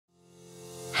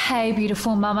Hey,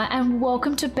 beautiful mama, and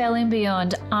welcome to Belly and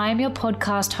Beyond. I'm your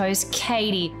podcast host,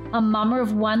 Katie, a mama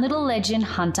of one little legend,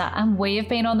 Hunter, and we have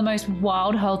been on the most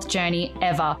wild health journey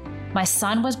ever. My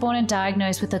son was born and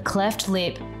diagnosed with a cleft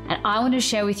lip, and I want to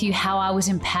share with you how I was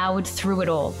empowered through it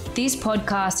all. This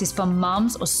podcast is for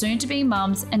mums or soon-to-be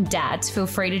mums and dads. Feel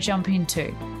free to jump in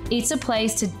too. It's a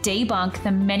place to debunk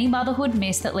the many motherhood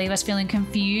myths that leave us feeling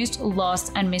confused,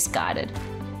 lost, and misguided.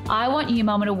 I want you,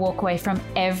 mama, to walk away from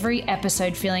every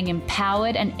episode feeling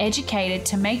empowered and educated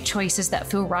to make choices that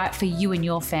feel right for you and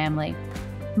your family.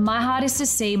 My heart is to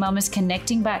see mamas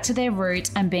connecting back to their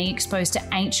roots and being exposed to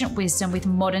ancient wisdom with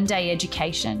modern day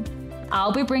education.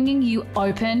 I'll be bringing you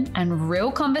open and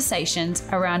real conversations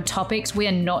around topics we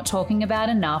are not talking about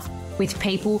enough with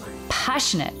people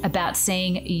passionate about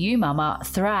seeing you, mama,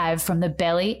 thrive from the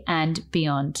belly and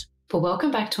beyond. Well,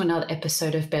 welcome back to another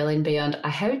episode of Belly and Beyond. I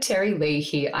have Terry Lee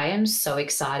here. I am so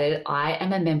excited. I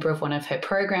am a member of one of her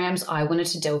programs. I wanted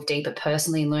to delve deeper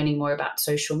personally in learning more about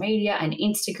social media and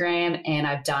Instagram, and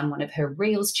I've done one of her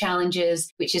Reels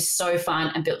challenges, which is so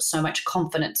fun and built so much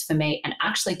confidence for me and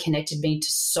actually connected me to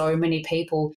so many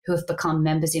people who have become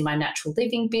members in my natural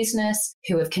living business,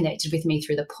 who have connected with me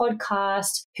through the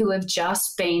podcast, who have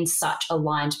just been such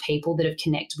aligned people that have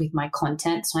connected with my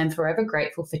content. So I'm forever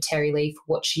grateful for Terry Lee for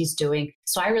what she's doing.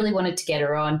 So I really wanted to get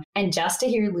her on and just to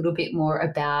hear a little bit more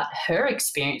about her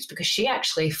experience, because she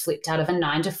actually flipped out of a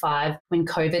 9-to-5 when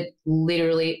COVID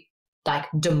literally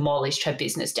demolished her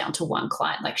business down to one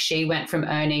client. She went from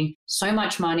earning so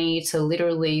much money to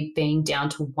literally being down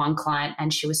to one client.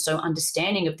 And she was so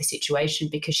understanding of the situation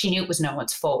because she knew it was no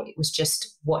one's fault. It was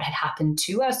just what had happened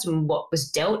to us and what was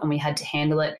dealt, and we had to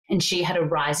handle it. And she had a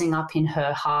rising up in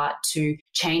her heart to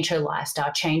change her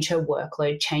lifestyle, change her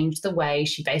workload, change the way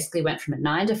she basically went from a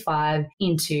 9-to-5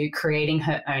 into creating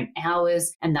her own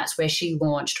hours. And that's where she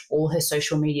launched all her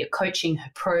social media coaching,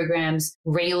 her programs.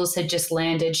 Reels had just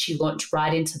landed. She launched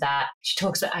right into that. She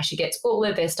talks about how she gets all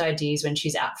her best ideas when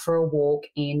she's out for a walk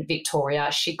in Victoria.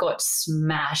 She got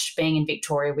smashed being in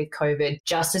Victoria with COVID,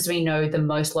 just as we know, the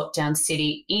most locked down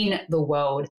city in the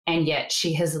world. And yet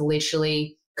she has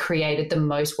literally created the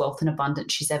most wealth and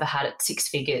abundance she's ever had at 6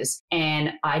 figures.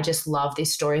 And I just love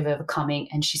this story of overcoming,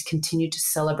 and she's continued to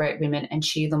celebrate women and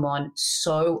cheer them on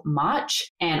so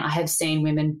much. And I have seen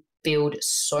women build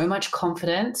so much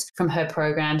confidence from her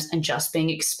programs and just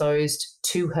being exposed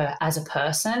to her as a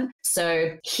person.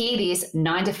 So here it is,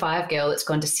 9-to-5 girl that's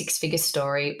gone to 6-figure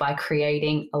story by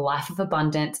creating a life of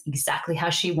abundance exactly how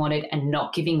she wanted and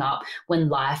not giving up when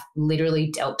life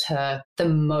literally dealt her the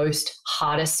most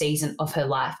hardest season of her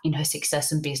life in her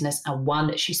success and business, and one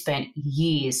that she spent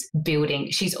years building.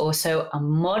 She's also a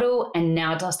model and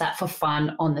now does that for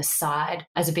fun on the side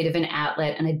as a bit of an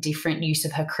outlet and a different use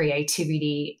of her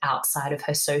creativity outside of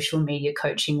her social media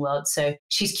coaching world. So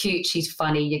she's cute, she's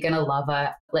funny, you're going to love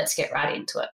her. Let's get right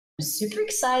into it. I'm super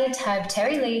excited to have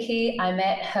Terry Lee here. I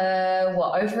met her,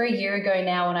 over a year ago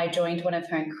now when I joined one of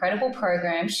her incredible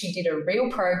programs. She did a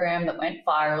Reel program that went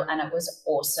viral and it was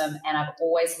awesome. And I've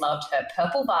always loved her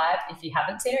purple vibe. If you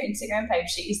haven't seen her Instagram page,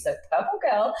 she is the purple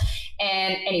girl.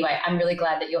 And anyway, I'm really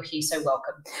glad that you're here. So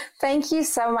welcome. Thank you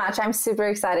so much. I'm super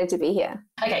excited to be here.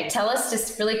 Okay, tell us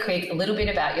just really quick a little bit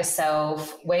about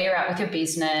yourself, where you're at with your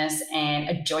business, and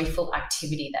a joyful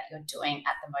activity that you're doing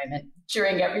at the moment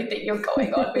during everything you're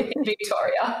going on with in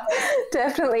Victoria.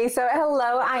 Definitely. So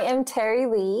hello, I am Terry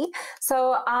Lee.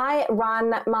 So I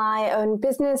run my own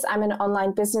business. I'm an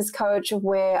online business coach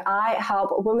where I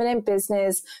help women in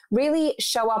business really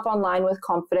show up online with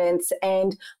confidence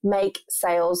and make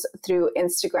sales through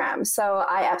Instagram. So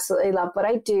I absolutely love what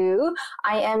I do.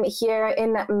 I am here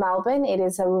in Melbourne. It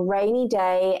is a rainy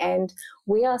day and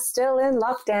we are still in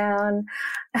lockdown,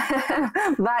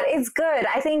 but it's good.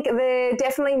 I think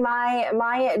definitely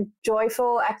my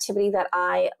joyful activity that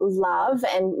I love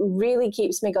and really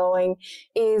keeps me going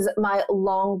is my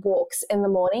long walks in the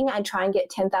morning. I try and get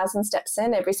 10,000 steps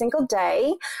in every single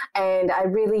day, and I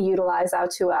really utilize our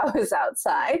 2 hours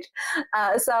outside.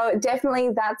 So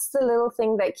definitely that's the little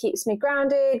thing that keeps me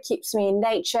grounded, keeps me in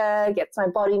nature, gets my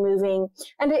body moving,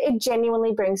 and it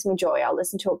genuinely brings me joy. I'll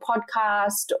listen to a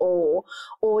podcast or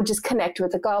just connect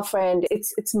with a girlfriend.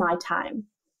 It's my time.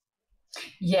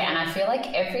 Yeah, and I feel like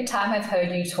every time I've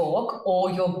heard you talk,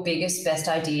 all your biggest, best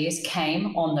ideas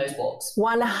came on those walks.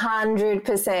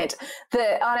 100%.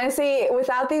 Honestly,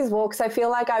 without these walks, I feel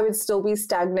like I would still be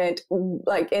stagnant,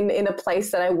 like in a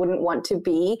place that I wouldn't want to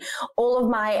be. All of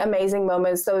my amazing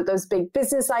moments, so those big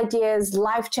business ideas,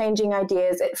 life-changing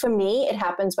ideas, for me, it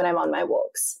happens when I'm on my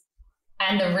walks.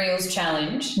 And the Reels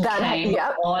challenge that came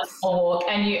on a walk,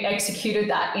 and you executed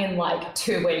that in like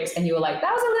 2 weeks, and you were like,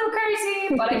 that was a little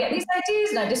crazy, but I get these ideas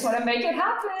and I just want to make it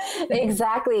happen.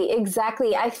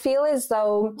 Exactly. I feel as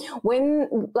though when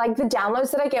like the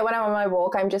downloads that I get when I'm on my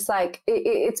walk, I'm just like,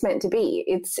 it's meant to be.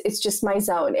 It's just my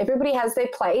zone. Everybody has their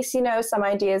place, you know, some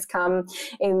ideas come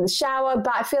in the shower,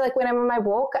 but I feel like when I'm on my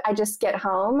walk, I just get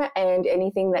home and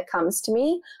anything that comes to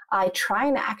me, I try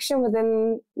and action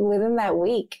within that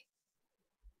week.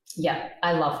 Yeah,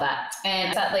 I love that.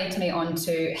 And that leads me on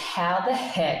to how the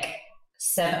heck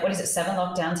 7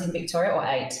 lockdowns in Victoria or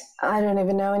 8? I don't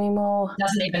even know anymore.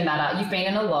 Doesn't even matter. You've been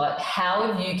in a lot. How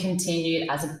have you continued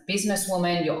as a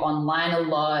businesswoman? You're online a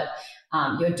lot.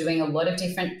 You're doing a lot of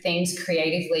different things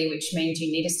creatively, which means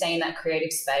you need to stay in that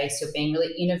creative space. You're being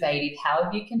really innovative. How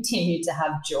have you continued to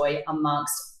have joy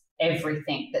amongst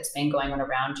everything that's been going on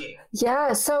around you?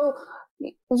 Yeah, so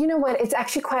you know what? It's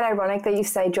actually quite ironic that you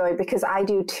say joy, because I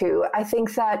do too. I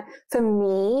think that for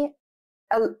me,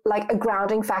 a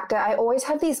grounding factor, I always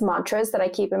have these mantras that I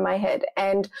keep in my head.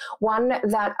 And one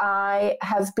that I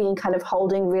have been kind of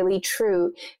holding really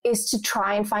true is to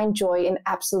try and find joy in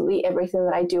absolutely everything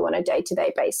that I do on a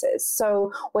day-to-day basis.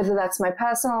 So whether that's my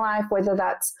personal life, whether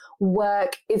that's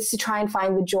work, it's to try and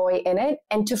find the joy in it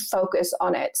and to focus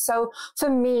on it. So for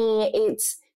me,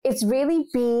 it's really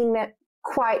been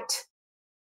quite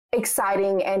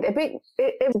exciting and a bit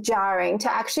jarring to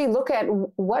actually look at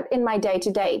what in my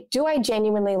day-to-day do I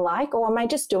genuinely like, or am I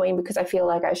just doing because I feel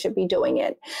like I should be doing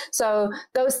it. So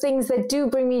those things that do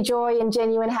bring me joy and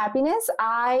genuine happiness,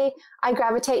 I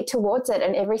gravitate towards it,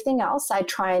 and everything else I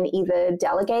try and either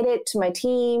delegate it to my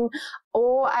team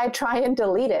or I try and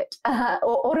delete it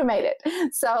or automate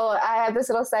it. So I have this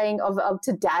little saying of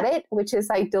to dad it, which is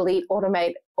like delete,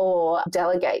 automate, or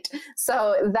delegate.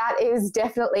 So that is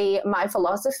definitely my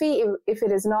philosophy. If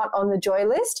it is not on the joy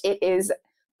list, it is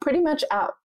pretty much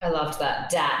out. I loved that.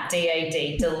 DAD,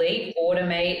 D-A-D, delete,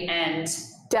 automate, and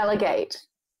delegate.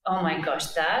 Oh my gosh,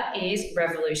 that is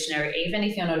revolutionary, even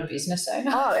if you're not a business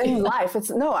owner. Oh, in life.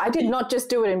 I did not just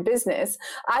do it in business.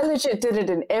 I legit did it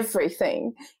in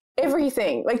everything,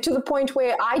 like to the point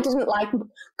where I didn't like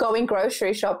going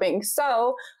grocery shopping.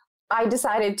 So I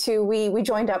decided we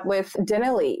joined up with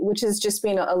Dinnerly, which has just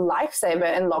been a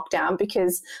lifesaver in lockdown,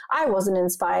 because I wasn't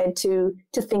inspired to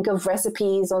think of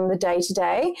recipes on the day to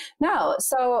day. No.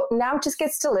 So now it just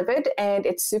gets delivered and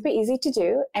it's super easy to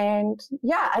do. And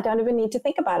yeah, I don't even need to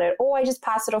think about it, or I just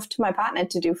pass it off to my partner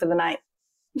to do for the night.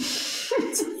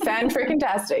 It's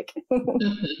fan-freaking-tastic.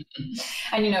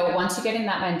 And, you know, once you get in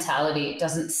that mentality, it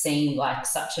doesn't seem like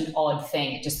such an odd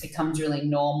thing. It just becomes really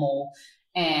normal.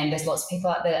 And there's lots of people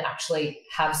out there that actually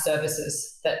have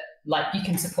services that, like, you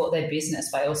can support their business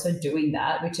by also doing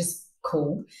that, which is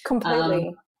cool.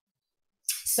 Completely.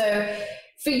 So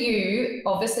for you,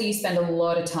 obviously you spend a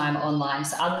lot of time online.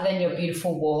 So other than your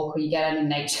beautiful walk, or you get out in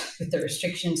nature with the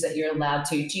restrictions that you're allowed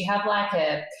to, do you have like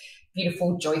a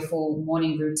beautiful, joyful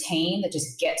morning routine that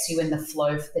just gets you in the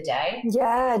flow for the day?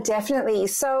 Yeah, definitely.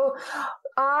 So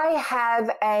I have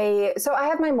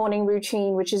my morning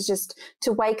routine, which is just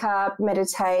to wake up,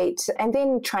 meditate, and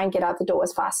then try and get out the door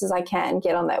as fast as I can,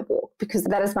 get on that walk, because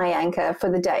that is my anchor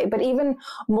for the day. But even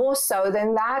more so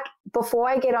than that, before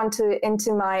I get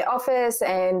into my office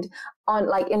and on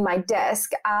like in my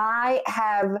desk, I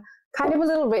have kind of a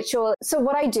little ritual. So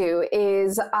what I do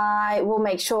is I will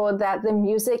make sure that the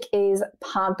music is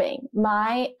pumping.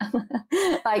 I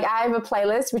have a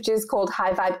playlist which is called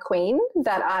High Vibe Queen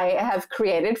that I have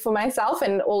created for myself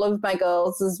and all of my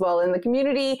girls as well in the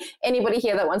community. Anybody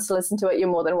here that wants to listen to it, you're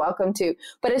more than welcome to.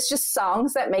 But it's just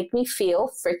songs that make me feel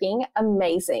freaking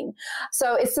amazing.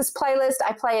 So it's this playlist.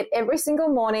 I play it every single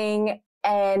morning.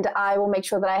 And I will make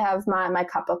sure that I have my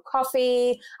cup of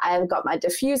coffee. I have got my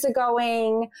diffuser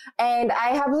going, and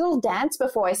I have a little dance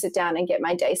before I sit down and get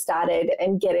my day started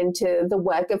and get into the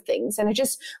work of things. And it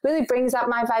just really brings up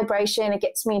my vibration. It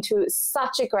gets me into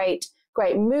such a great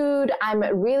mood. I'm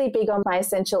really big on my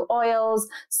essential oils.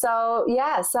 So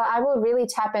yeah, so I will really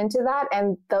tap into that.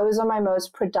 And those are my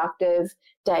most productive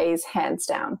days, hands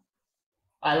down.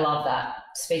 I love that.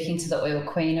 Speaking to the oil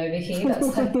queen over here,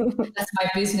 that's my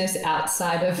business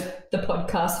outside of the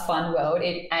podcast fun world.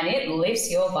 It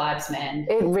lifts your vibes, man.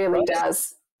 It really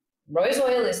does. Rose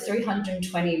oil is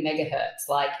 320 megahertz.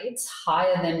 Like, it's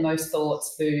higher than most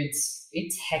thoughts, foods.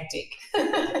 It's hectic.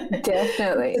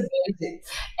 Definitely.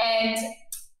 And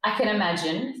I can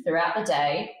imagine throughout the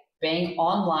day, being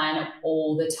online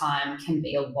all the time can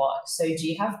be a lot. So do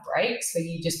you have breaks where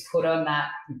you just put on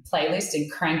that playlist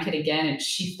and crank it again and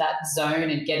shift that zone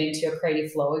and get into your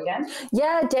creative flow again?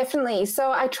 Yeah, definitely.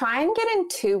 So I try and get in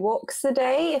 2 walks a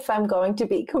day, if I'm going to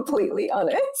be completely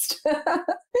honest.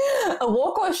 A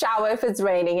walk or a shower if it's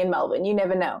raining in Melbourne, you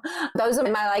never know. Those are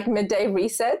my like midday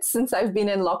resets since I've been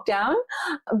in lockdown.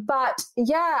 But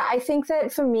yeah, I think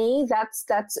that for me,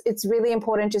 it's really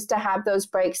important just to have those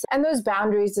breaks and those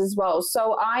boundaries as well.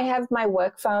 So I have my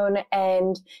work phone,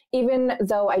 and even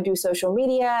though I do social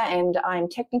media and I'm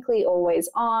technically always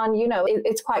on,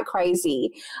 it's quite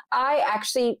crazy. I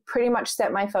actually pretty much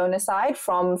set my phone aside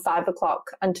from 5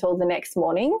 o'clock until the next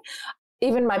morning.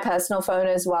 Even my personal phone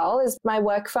as well is my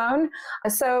work phone.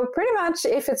 So pretty much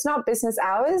if it's not business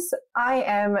hours, I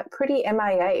am pretty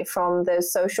MIA from the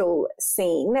social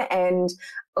scene. And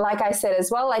like I said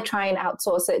as well, I try and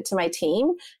outsource it to my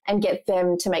team and get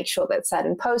them to make sure that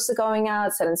certain posts are going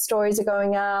out, certain stories are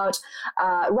going out,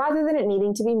 rather than it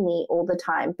needing to be me all the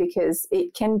time, because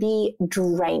it can be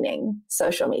draining,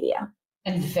 social media.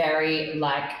 And very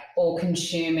all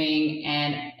consuming.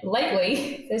 And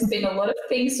lately there's been a lot of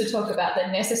things to talk about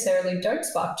that necessarily don't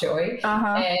spark joy.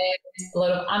 And a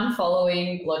lot of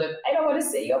unfollowing, a lot of, I don't want to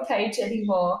see your page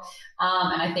anymore.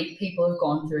 And I think people have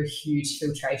gone through a huge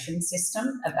filtration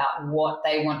system about what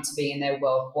they want to be in their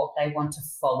world, what they want to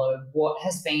follow, what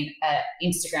has been an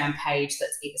Instagram page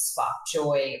that's either sparked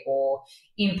joy or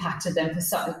impacted them for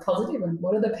something positive, and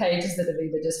what are the pages that have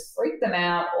either just freaked them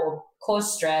out or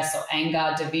caused stress or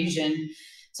anger, division.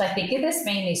 So I think there's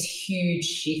been this huge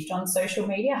shift on social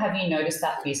media. Have you noticed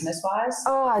that business-wise?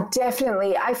 Oh,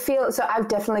 definitely. I feel so. I've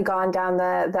definitely gone down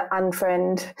the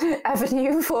unfriend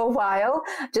avenue for a while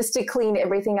just to clean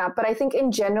everything up. But I think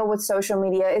in general with social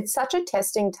media, it's such a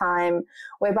testing time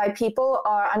whereby people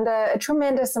are under a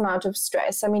tremendous amount of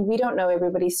stress. I mean, we don't know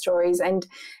everybody's stories, and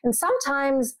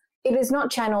sometimes it is not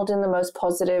channeled in the most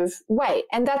positive way,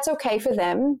 and that's okay for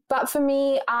them. But for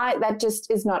me, that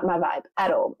just is not my vibe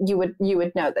at all. You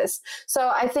would know this.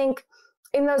 So I think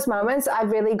in those moments, I've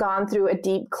really gone through a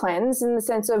deep cleanse in the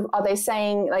sense of, are they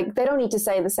saying, they don't need to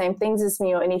say the same things as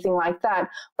me or anything like that,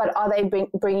 but are they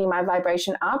bringing my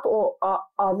vibration up, or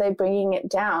are they bringing it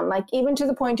down? Even to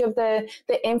the point of the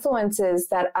influencers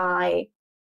that I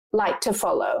like to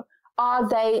follow. Are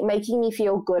they making me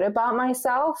feel good about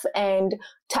myself and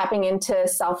tapping into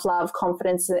self-love,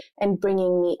 confidence, and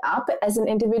bringing me up as an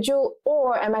individual?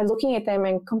 Or am I looking at them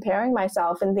and comparing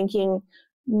myself and thinking,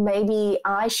 maybe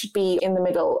I should be in the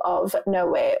middle of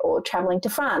nowhere or traveling to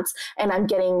France, and I'm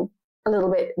getting a little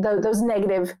bit, those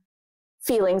negative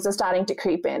feelings are starting to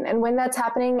creep in. And when that's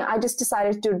happening, I just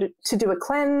decided to do a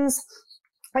cleanse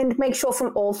and make sure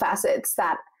from all facets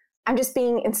that I'm just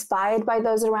being inspired by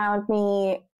those around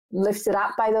me, lifted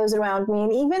up by those around me,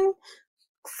 and even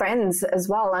friends as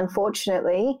well.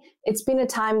 Unfortunately, it's been a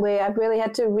time where I've really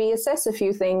had to reassess a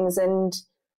few things, and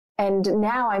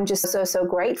now I'm just so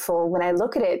grateful when I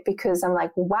look at it, because I'm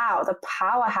like, wow, the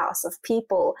powerhouse of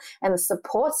people and the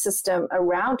support system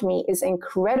around me is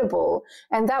incredible.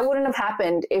 And that wouldn't have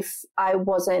happened if I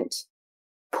wasn't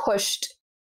pushed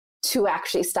to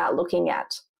actually start looking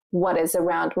at what is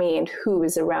around me and who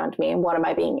is around me and what am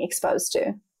I being exposed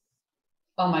to.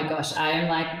 Oh my gosh, I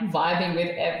am vibing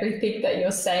with everything that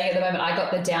you're saying at the moment. I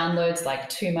got the downloads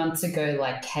 2 months ago,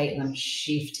 Caitlin,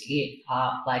 shift it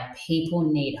up.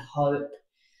 People need hope.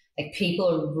 People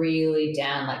are really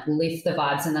down, lift the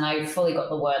vibes. And then I fully got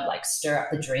the word, stir up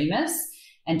the dreamers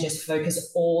and just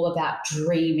focus all about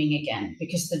dreaming again,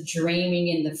 because the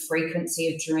dreaming and the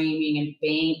frequency of dreaming and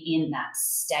being in that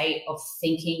state of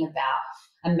thinking about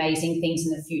amazing things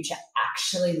in the future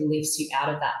actually lifts you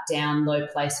out of that down low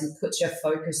place and puts your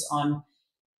focus on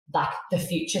the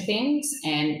future things.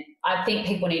 And I think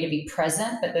people need to be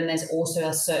present, but then there's also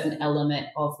a certain element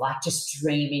of just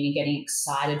dreaming and getting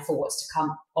excited for what's to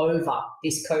come over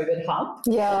this COVID hump.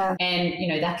 Yeah.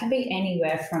 And, that can be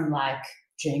anywhere from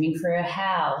dreaming for a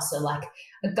house or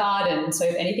a garden. So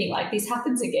if anything like this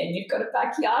happens again, you've got a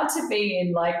backyard to be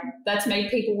in. That's made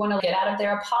people want to get out of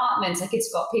their apartments.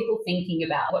 It's got people thinking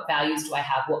about, what values do I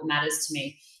have? What matters to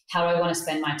me? How do I want to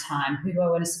spend my time? Who do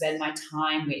I want to spend my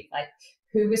time with?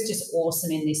 Who was just awesome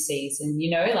in this season?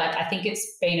 I think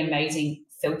it's been an amazing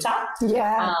filter.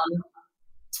 Yeah.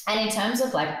 And in terms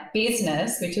of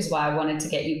business, which is why I wanted to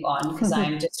get you on, because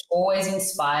I'm just always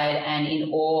inspired and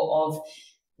in awe of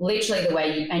literally the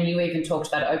way you even talked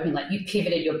about it openly, you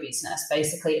pivoted your business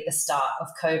basically at the start of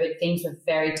COVID. Things were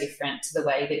very different to the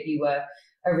way that you were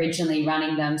originally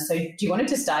running them. So do you want to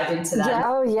just dive into that? Yeah,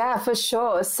 oh yeah, for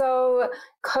sure. So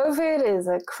COVID is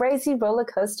a crazy roller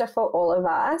coaster for all of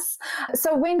us.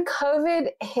 So when COVID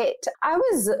hit, I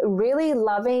was really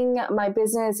loving my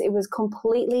business. It was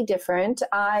completely different.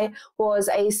 I was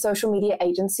a social media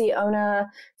agency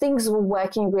owner. Things were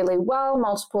working really well,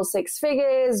 multiple six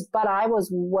figures, but I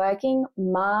was working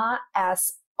my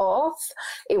ass off.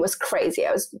 It was crazy.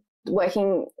 I was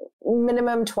working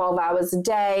minimum 12 hours a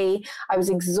day. I was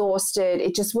exhausted.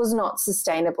 It just was not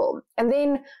sustainable. And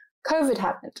then COVID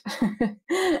happened.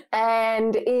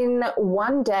 And in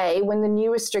one day, when the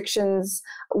new restrictions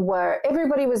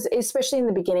everybody was, especially in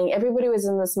the beginning, everybody was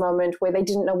in this moment where they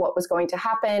didn't know what was going to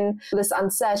happen, this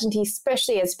uncertainty,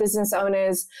 especially as business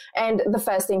owners. And the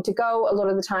first thing to go a lot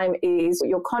of the time is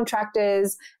your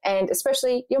contractors and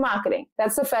especially your marketing.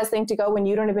 That's the first thing to go when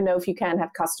you don't even know if you can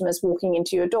have customers walking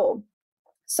into your door.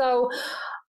 So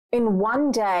in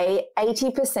one day,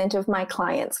 80% of my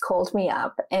clients called me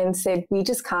up and said, we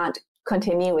just can't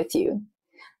continue with you.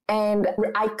 And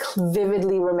I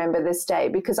vividly remember this day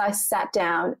because I sat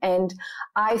down and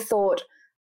I thought,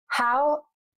 how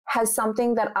has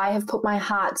something that I have put my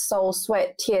heart, soul,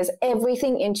 sweat, tears,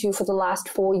 everything into for the last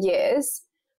 4 years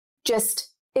just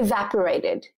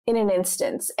evaporated in an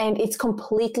instance, and it's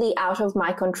completely out of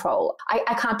my control.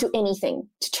 I can't do anything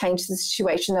to change the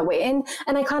situation that we're in,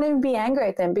 and I can't even be angry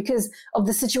at them because of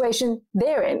the situation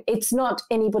they're in. It's not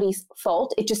anybody's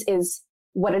fault. It just is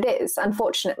what it is,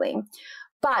 unfortunately.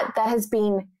 But that has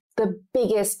been the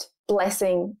biggest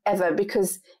blessing ever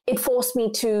because it forced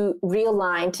me to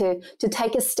realign, to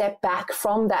take a step back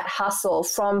from that hustle,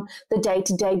 from the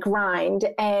day-to-day grind,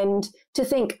 and to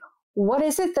think, what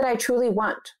is it that I truly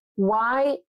want?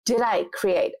 Why did I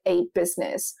create a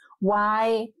business?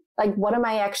 Why, what am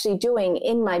I actually doing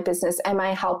in my business? Am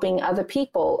I helping other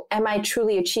people? Am I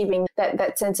truly achieving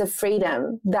that sense of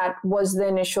freedom that was the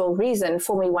initial reason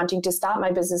for me wanting to start my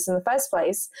business in the first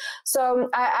place? So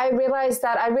I realized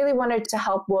that I really wanted to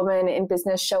help women in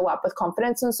business show up with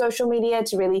confidence on social media,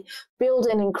 to really build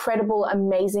an incredible,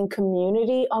 amazing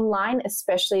community online,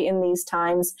 especially in these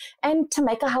times, and to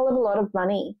make a hell of a lot of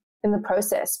money in the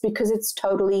process because it's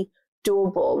totally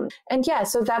doable. And yeah,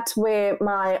 so that's where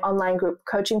my online group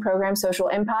coaching program, Social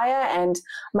Empire, and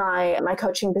my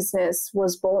coaching business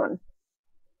was born.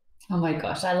 Oh my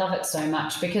gosh, I love it so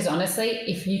much because honestly,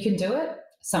 if you can do it,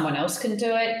 someone else can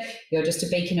do it. You're just a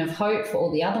beacon of hope for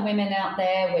all the other women out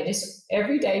there. We're just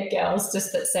everyday girls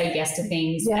just that say yes to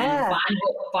things and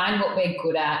find what we're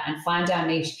good at and find our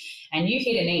niche. And you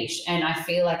hit a niche. And I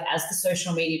feel like as the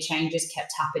social media changes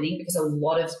kept happening, because a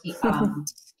lot of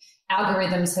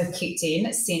algorithms have kicked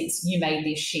in since you made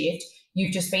this shift,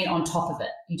 you've just been on top of it.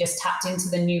 You just tapped into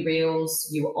the new reels.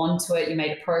 You were onto it. You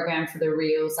made a program for the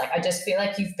reels. I just feel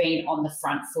like you've been on the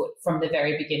front foot from the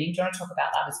very beginning. Do you want to talk about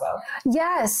that as well?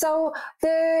 Yeah. So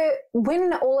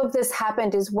when all of this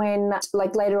happened is when,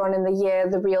 later on in the year,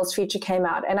 the reels feature came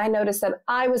out, and I noticed that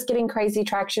I was getting crazy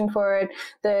traction for it.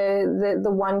 The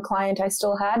one client I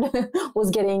still had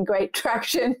was getting great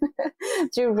traction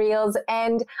through reels,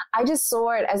 and I just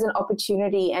saw it as an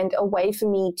opportunity and a way for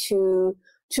me to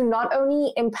not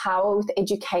only empower with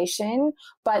education,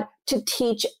 but to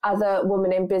teach other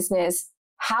women in business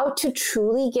how to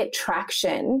truly get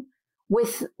traction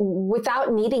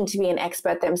without needing to be an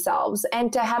expert themselves,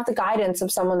 and to have the guidance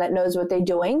of someone that knows what they're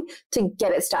doing to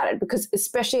get it started. Because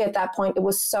especially at that point, it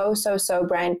was so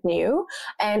brand new.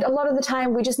 And a lot of the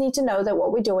time we just need to know that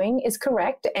what we're doing is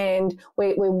correct and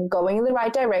we're going in the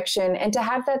right direction, and to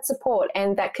have that support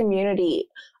and that community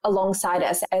alongside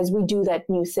us as we do that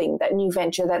new thing, that new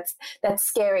venture, that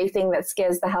scary thing that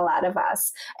scares the hell out of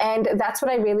us. And that's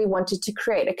what I really wanted to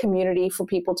create, a community for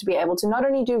people to be able to not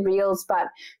only do reels, but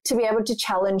to be able to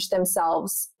challenge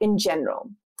themselves in general.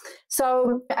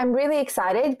 So I'm really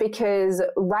excited because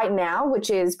right now, which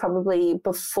is probably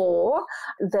before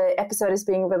the episode is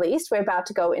being released, we're about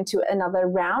to go into another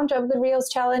round of the Reels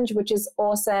Challenge, which is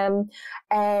awesome.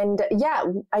 And yeah,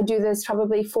 I do this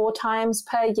probably 4 times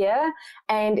per year,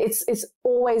 and it's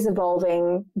always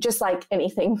evolving, just like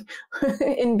anything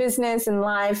in business and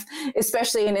life,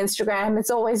 especially in Instagram.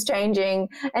 It's always changing,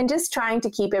 and just trying to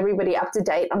keep everybody up to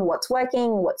date on what's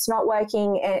working, what's not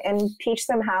working, and teach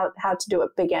them how to do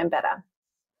it bigger and better.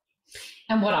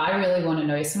 And what I really want to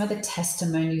know is some of the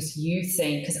testimonies you've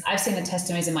seen, because I've seen the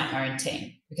testimonies in my own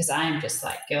team, because I am just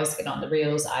like, girls, get on the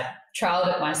reels. I've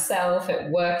trialed it myself.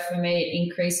 It worked for me. It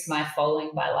increased my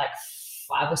following by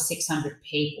 500 or 600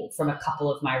 people from a couple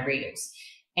of my reels.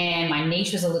 And my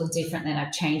niche was a little different, then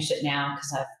I've changed it now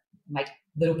because my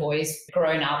little boys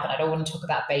grown up, and I don't want to talk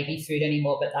about baby food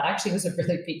anymore, but that actually was a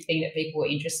really big thing that people were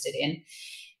interested in.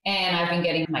 and I've been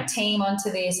getting my team onto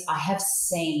this, I have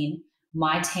seen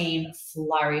my team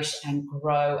flourish and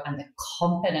grow, and the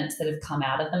confidence that have come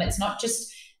out of them. It's not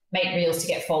just make reels to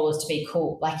get followers to be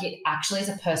cool. Like, it actually is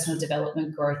a personal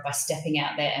development growth by stepping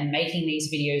out there and making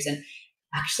these videos and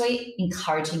actually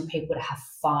encouraging people to have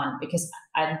fun, because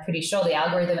I'm pretty sure the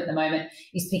algorithm at the moment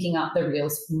is picking up the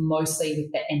reels mostly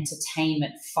with the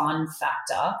entertainment fun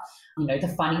factor, you know, the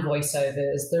funny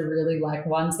voiceovers, the really like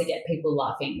ones that get people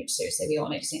laughing, which seriously, we all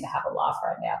need to have a laugh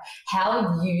right now. How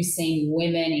have you seen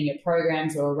women in your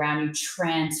programs or around you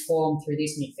transform through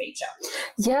this new feature?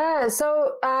 Yeah,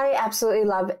 so I absolutely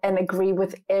love and agree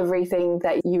with everything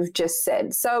that you've just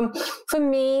said. So for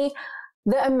me,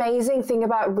 the amazing thing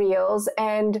about Reels,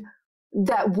 and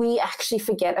that we actually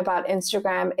forget about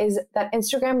Instagram, is that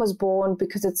Instagram was born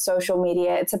because it's social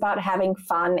media. It's about having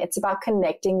fun. It's about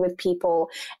connecting with people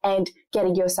and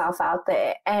getting yourself out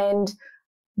there. And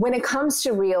when it comes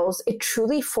to Reels, it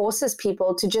truly forces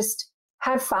people to just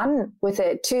have fun with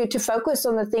it, to focus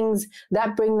on the things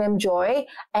that bring them joy.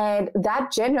 And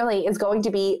that generally is going to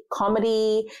be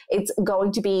comedy. It's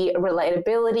going to be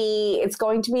relatability. It's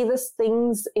going to be the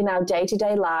things in our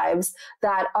day-to-day lives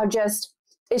that are just,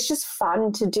 it's just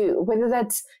fun to do, whether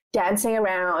that's dancing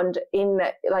around in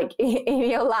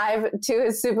your live to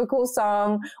a super cool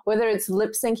song, whether it's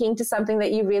lip syncing to something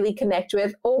that you really connect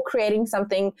with, or creating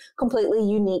something completely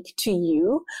unique to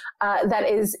you that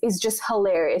is just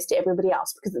hilarious to everybody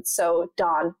else because it's so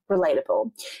darn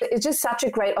relatable. It's just such a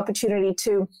great opportunity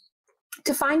to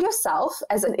find yourself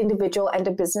as an individual and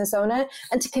a business owner,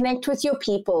 and to connect with your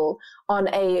people on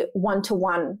a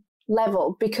one-to-one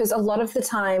level, because a lot of the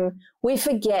time we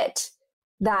forget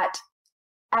that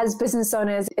as business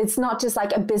owners, it's not just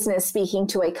like a business speaking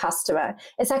to a customer.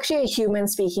 It's actually a human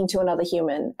speaking to another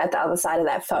human at the other side of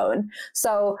that phone.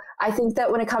 So I think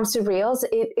that when it comes to Reels,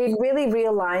 it really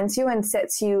realigns you and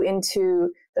sets you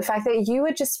into the fact that you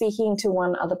are just speaking to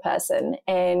one other person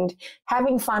and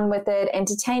having fun with it,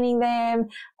 entertaining them,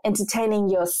 entertaining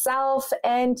yourself,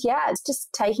 and yeah, it's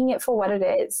just taking it for what it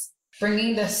is.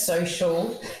 Bringing the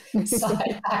social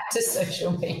side back to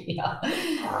social media.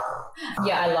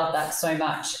 Yeah, I love that so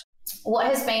much. What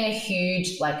has been a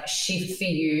huge shift for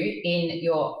you in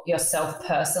yourself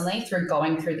personally through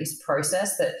going through this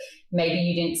process that maybe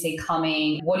you didn't see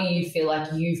coming? What do you feel like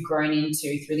you've grown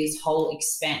into through this whole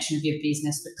expansion of your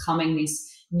business, becoming this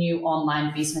new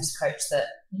online business coach that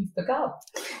you've begun?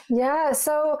 Yeah,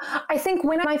 so I think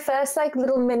when my first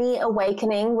little mini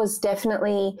awakening was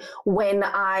definitely when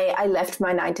I left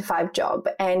my 9-to-5 job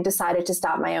and decided to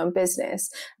start my own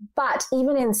business. But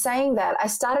even in saying that, I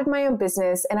started my own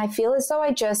business, and I feel as though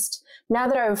now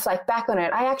that I reflect back on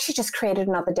it, I actually just created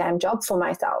another damn job for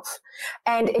myself.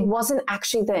 And it wasn't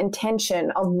actually the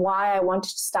intention of why I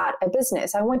wanted to start a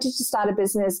business. I wanted to start a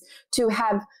business to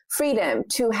have freedom,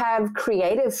 to have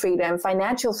creative freedom,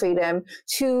 financial freedom,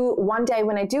 to one day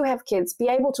when I do have kids, be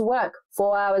able to work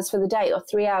 4 hours for the day or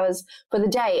 3 hours for the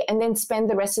day, and then spend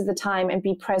the rest of the time and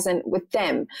be present with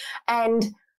them. And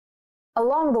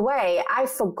along the way, I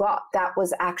forgot that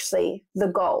was actually the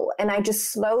goal. And I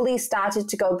just slowly started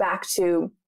to go back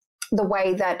to the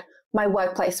way that my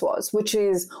workplace was, which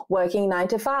is working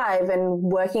 9-to-5 and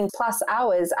working plus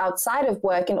hours outside of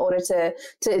work in order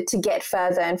to get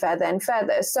further and further and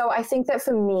further. So I think that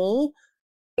for me,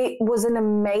 it was an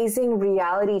amazing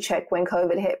reality check when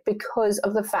COVID hit, because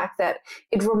of the fact that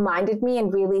it reminded me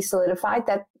and really solidified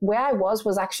that where I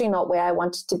was actually not where I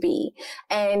wanted to be.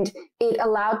 And it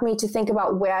allowed me to think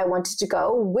about where I wanted to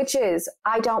go, which is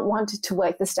I don't want to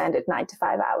work the standard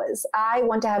 9-to-5 hours. I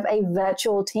want to have a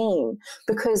virtual team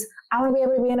because I want to be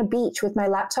able to be on a beach with my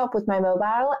laptop, with my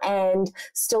mobile, and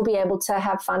still be able to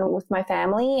have fun with my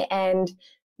family. And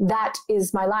that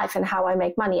is my life and how I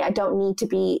make money. I don't need to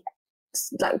be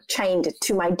chained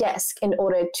to my desk in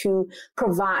order to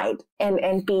provide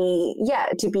and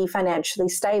be financially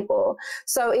stable.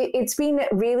 So it's been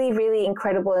really, really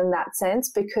incredible in that sense,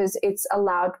 because it's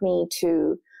allowed me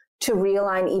to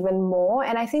realign even more.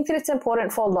 And I think that it's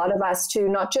important for a lot of us to,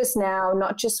 not just now,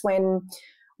 not just when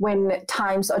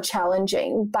times are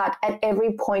challenging, but at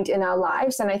every point in our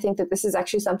lives. And I think that this is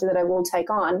actually something that I will take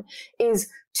on, is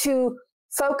to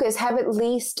focus, have at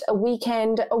least a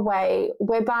weekend away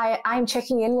whereby I'm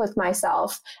checking in with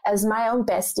myself as my own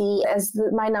bestie, as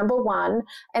my number one,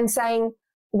 and saying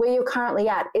where you're currently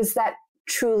at, is that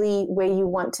truly where you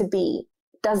want to be?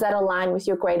 Does that align with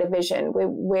your greater vision,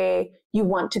 where you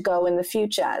want to go in the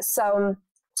future? So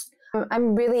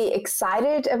I'm really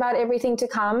excited about everything to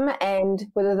come, and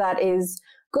whether that is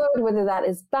good, whether that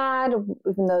is bad,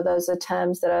 even though those are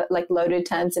terms that are loaded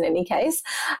terms in any case.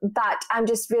 But I'm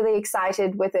just really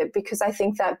excited with it, because I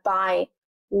think that by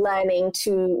learning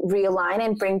to realign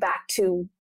and bring back to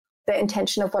the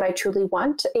intention of what I truly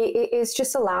want, it is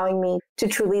just allowing me to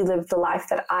truly live the life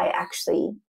that I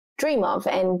actually dream of.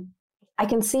 And I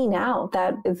can see now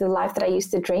that the life that I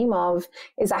used to dream of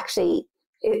is actually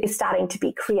is starting to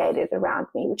be created around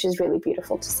me, which is really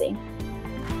beautiful to see.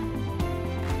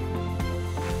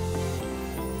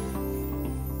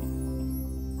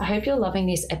 I hope you're loving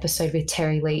this episode with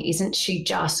Terry Lee. Isn't she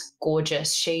just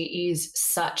gorgeous? She is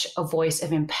such a voice of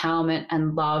empowerment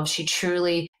and love. She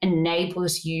truly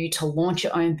enables you to launch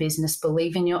your own business,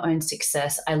 believe in your own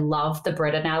success. I love the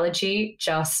bread analogy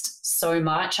just so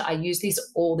much. I use this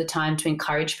all the time to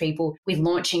encourage people with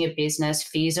launching a business.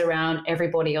 Fears around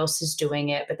everybody else is doing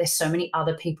it, but there's so many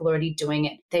other people already doing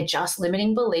it. They're just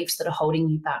limiting beliefs that are holding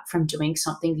you back from doing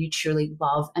something you truly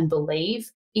love and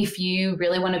believe. If you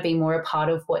really want to be more a part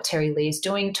of what Terry Lee is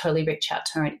doing, totally reach out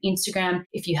to her on Instagram.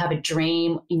 If you have a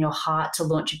dream in your heart to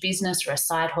launch a business or a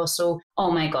side hustle,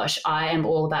 oh my gosh, I am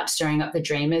all about stirring up the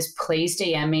dreamers. Please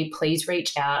DM me, please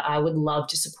reach out. I would love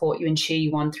to support you and cheer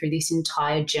you on through this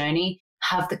entire journey.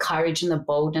 Have the courage and the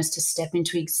boldness to step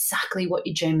into exactly what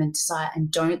you dream and desire,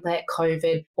 and don't let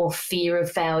COVID or fear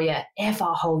of failure ever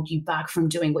hold you back from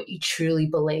doing what you truly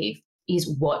believe is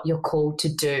what you're called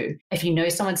to do. If you know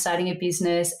someone starting a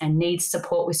business and needs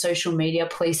support with social media,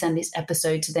 please send this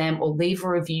episode to them or leave a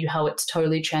review how it's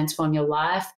totally transformed your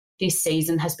life. This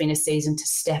season has been a season to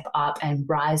step up and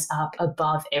rise up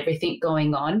above everything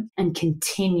going on and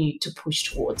continue to push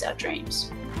towards our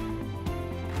dreams.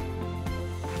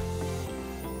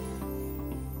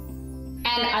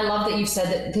 And I love that you've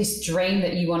said that this dream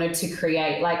that you wanted to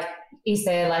create, is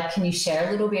there can you share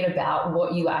a little bit about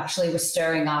what you actually were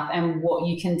stirring up and what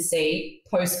you can see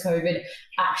post-COVID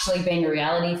actually being a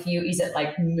reality for you? Is it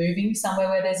moving somewhere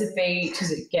where there's a beach?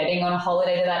 Is it getting on a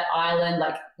holiday to that island?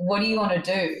 What do you want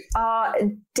to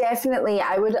do? Definitely.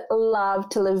 I would love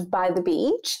to live by the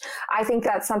beach. I think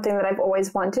that's something that I've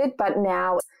always wanted, but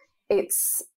now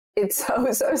it's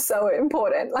so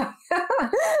important.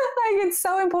 It's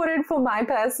so important for my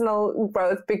personal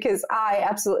growth because I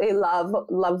absolutely love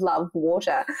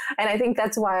water. And I think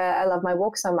that's why I love my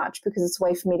walk so much, because it's a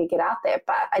way for me to get out there.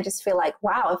 But I just feel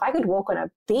wow, if I could walk on a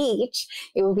beach,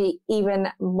 it would be even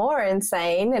more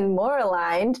insane and more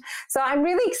aligned. So I'm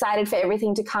really excited for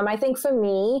everything to come. I think for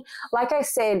me, like I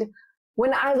said,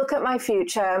 when I look at my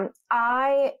future,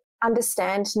 I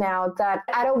understand now that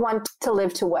I don't want to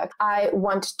live to work. I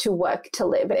want to work to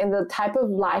live. And the type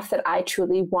of life that I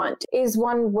truly want is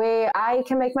one where I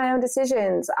can make my own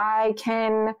decisions. I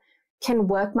can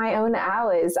work my own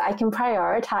hours. I can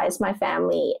prioritize my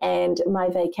family and my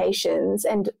vacations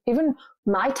and even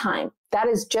my time. That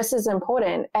is just as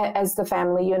important as the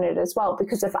family unit as well.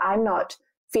 Because if I'm not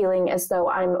feeling as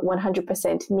though I'm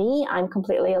 100% me, I'm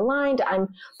completely aligned, I'm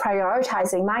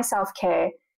prioritizing my self-care,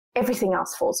 everything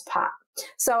else falls apart.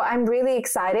 So I'm really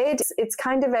excited. It's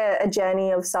kind of a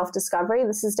journey of self-discovery.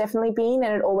 This has definitely been,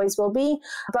 and it always will be.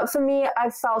 But for me,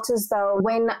 I've felt as though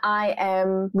when I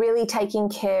am really taking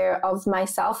care of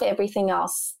myself, everything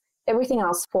else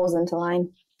falls into line.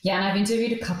 Yeah, and I've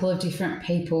interviewed a couple of different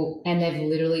people and they've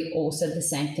literally all said the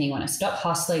same thing. When I stop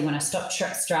hustling, when I stop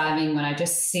striving, when I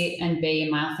just sit and be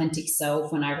my authentic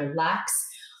self, when I relax,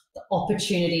 the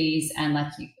opportunities and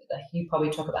you probably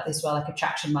talk about this well,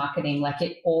 attraction marketing,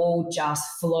 it all just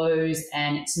flows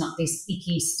and it's not this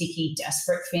icky, sticky,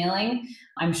 desperate feeling.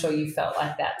 I'm sure you felt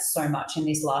like that so much in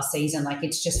this last season,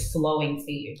 it's just flowing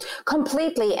for you.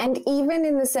 Completely. And even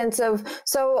in the sense of,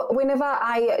 so whenever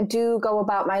I do go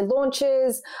about my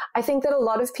launches, I think that a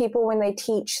lot of people, when they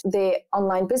teach their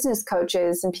online business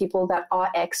coaches and people that are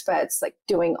experts,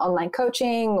 doing online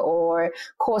coaching or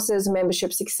courses,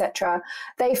 memberships, etc.,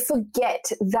 they forget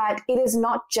that it is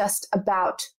not just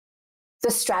about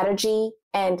the strategy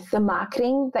and the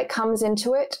marketing that comes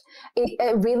into it.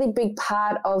 A really big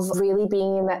part of really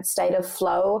being in that state of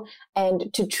flow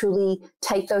and to truly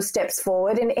take those steps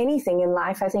forward in anything in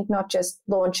life, I think not just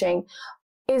launching,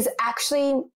 is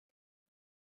actually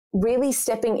really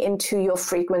stepping into your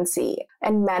frequency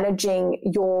and managing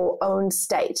your own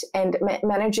state and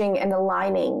managing and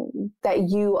aligning that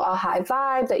you are high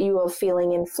vibe, that you are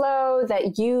feeling in flow,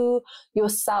 that you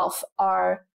yourself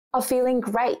are feeling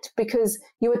great, because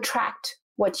you attract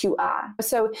what you are.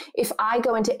 So if I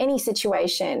go into any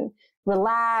situation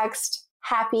relaxed,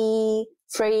 happy,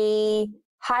 free,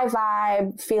 high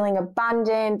vibe, feeling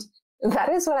abundant, that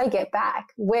is what I get back.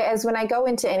 Whereas when I go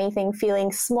into anything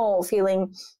feeling small,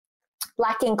 feeling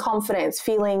lacking confidence,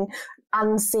 feeling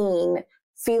unseen,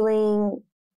 feeling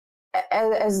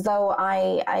as though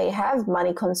I have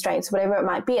money constraints, whatever it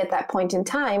might be at that point in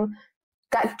time,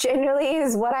 that generally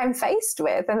is what I'm faced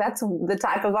with. And that's the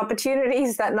type of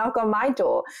opportunities that knock on my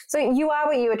door. So you are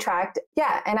what you attract.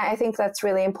 Yeah. And I think that's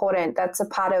really important. That's a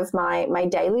part of my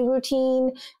daily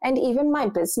routine and even my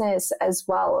business as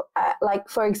well. Like,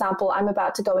 for example, I'm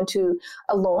about to go into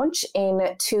a launch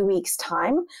in 2 weeks'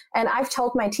 time. And I've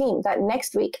told my team that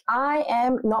next week I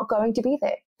am not going to be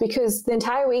there, because the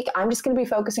entire week I'm just going to be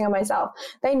focusing on myself.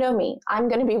 They know me. I'm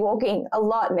going to be walking a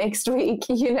lot next week,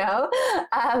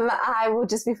 I will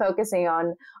just be focusing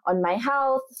on my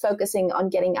health, focusing on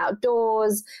getting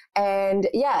outdoors. And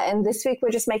this week we're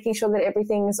just making sure that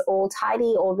everything's all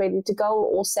tidy, all ready to go,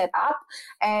 all set up.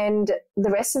 And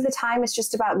the rest of the time it's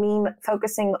just about me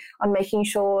focusing on making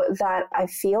sure that I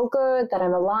feel good, that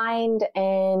I'm aligned,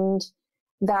 and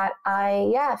that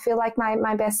I feel like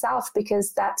my best self,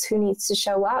 because that's who needs to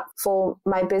show up for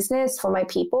my business, for my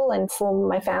people, and for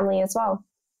my family as well.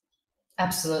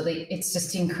 Absolutely. It's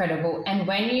just incredible. And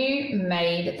when you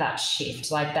made that shift,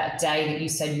 like that day that you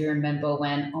said you remember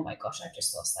when, oh my gosh, I've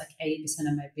just lost like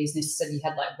 80% of my business, so you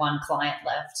had like one client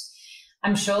left,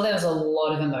 I'm sure there was a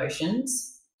lot of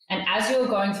emotions. And as you were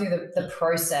going through the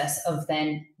process of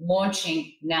then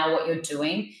launching now what you're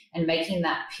doing and making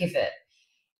that pivot,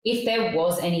 if there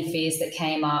was any fears that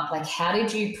came up, like how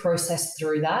did you process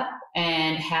through that?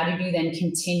 And how did you then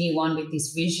continue on with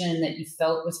this vision that you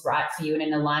felt was right for you and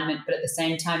in alignment, but at the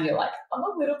same time you're like, I'm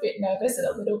a little bit nervous and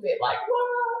a little bit like,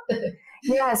 what?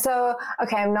 Yeah, so,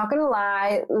 okay, I'm not going to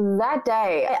lie. That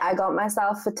day, I got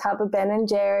myself a tub of Ben &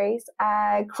 Jerry's.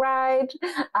 I cried.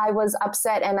 I was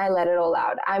upset, and I let it all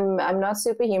out. I'm not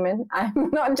superhuman.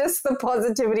 I'm not just the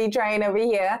positivity train over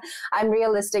here. I'm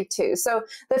realistic too. So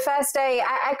the first day,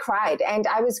 I cried, and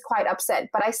I was quite upset,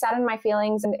 but I sat in my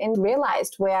feelings and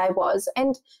realized where I was.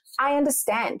 And I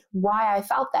understand why I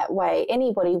felt that way.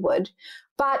 Anybody would.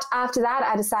 But after that,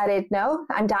 I decided, no,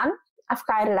 I'm done. I've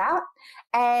cried it out.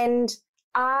 And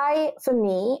for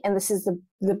me, and this is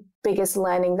the biggest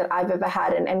learning that I've ever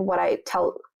had, and what I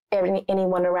tell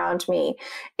anyone around me,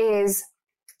 is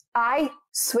I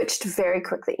switched very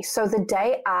quickly. So the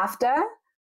day after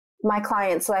my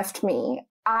clients left me,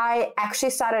 I actually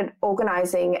started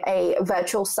organizing a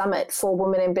virtual summit for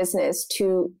women in business,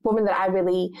 to women that I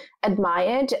really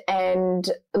admired and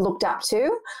looked up to.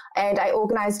 And I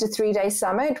organized a 3-day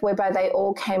summit whereby they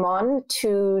all came on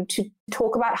to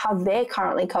talk about how they're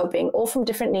currently coping, all from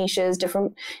different niches,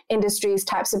 different industries,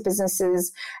 types of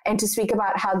businesses, and to speak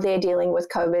about how they're dealing with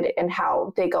COVID and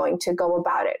how they're going to go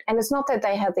about it. And it's not that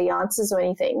they had the answers or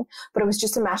anything, but it was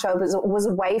just a matter of, it was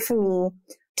a way for me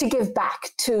to give back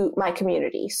to my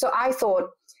community. So I thought,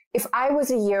 if I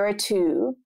was a year or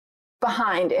two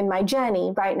behind in my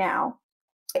journey right now,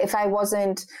 if I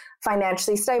wasn't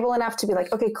financially stable enough to be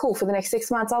like, okay, cool, for the next 6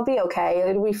 months, I'll be okay,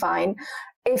 it'll be fine.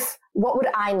 What would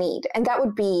I need? And that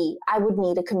would be, I would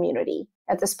need a community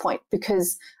at this point,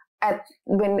 because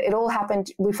when it all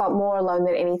happened, we felt more alone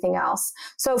than anything else.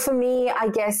 So for me, I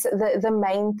guess the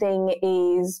main thing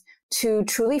is to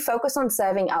truly focus on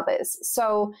serving others.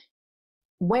 So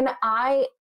when I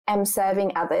am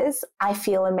serving others, I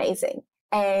feel amazing.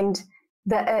 And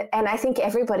I think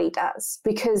everybody does,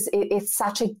 because it's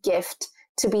such a gift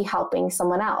to be helping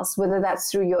someone else, whether that's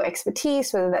through your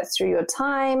expertise, whether that's through your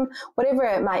time, whatever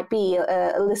it might be,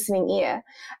 a listening ear.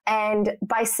 And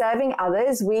by serving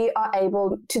others, we are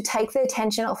able to take the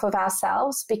attention off of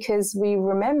ourselves, because we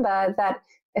remember that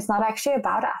it's not actually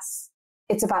about us.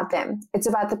 It's about them. It's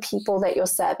about the people that you're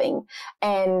serving.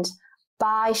 And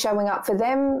by showing up for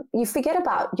them, you forget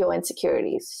about your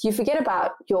insecurities. You forget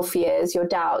about your fears, your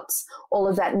doubts, all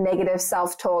of that negative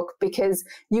self-talk, because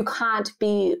you can't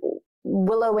be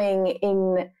wallowing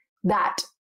in that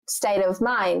state of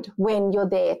mind when you're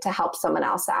there to help someone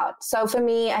else out. So for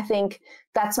me, I think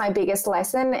that's my biggest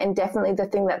lesson, and definitely the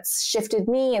thing that's shifted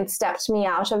me and stepped me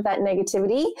out of that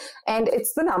negativity. And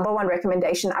it's the number one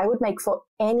recommendation I would make for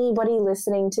anybody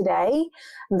listening today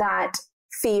that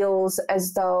feels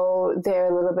as though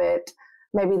they're a little bit,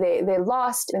 maybe they're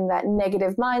lost in that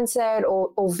negative mindset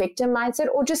or victim mindset,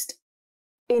 or just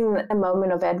in a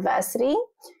moment of adversity.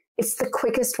 It's the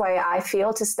quickest way I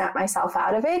feel to snap myself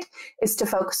out of it, is to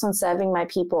focus on serving my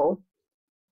people,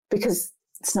 because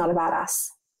it's not about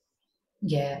us.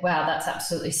 Yeah, wow, that's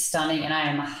absolutely stunning. And I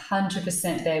am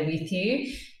 100% there with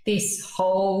you. This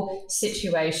whole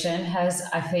situation has,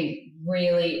 I think,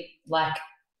 really, like,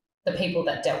 the people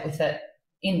that dealt with it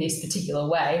in this particular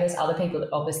way, there's other people that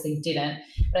obviously didn't,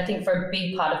 but I think for a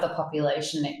big part of the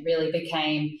population, it really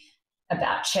became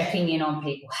about checking in on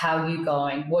people. How are you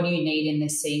going? What do you need in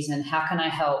this season? How can I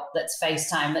help? Let's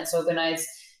FaceTime. Let's organize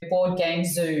board game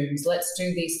Zooms, let's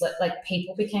do this. Like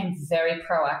people became very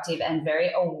proactive and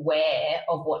very aware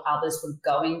of what others were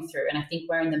going through. And I think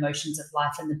we're in the motions of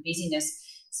life and the busyness.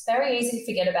 It's very easy to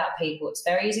forget about people. It's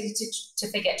very easy to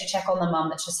forget to check on the mum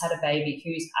that's just had a baby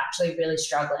who's actually really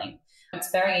struggling.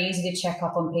 It's very easy to check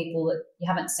up on people that you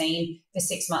haven't seen for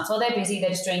 6 months. Well, they're busy, they're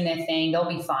just doing their thing, they'll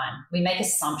be fine. We make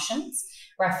assumptions,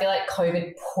 where I feel like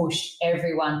COVID pushed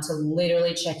everyone to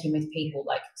literally check in with people,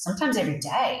 like sometimes every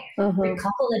day, every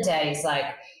couple of days, like,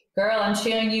 girl, I'm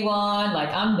cheering you on, like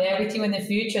I'm there with you in the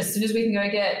future. As soon as we can go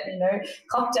get,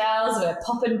 cocktails, we're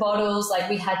popping bottles. Like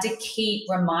we had to keep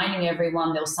reminding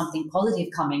everyone there was something positive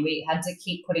coming. We had to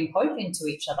keep putting hope into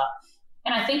each other.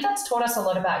 And I think that's taught us a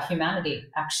lot about humanity,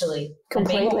 actually.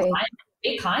 Completely.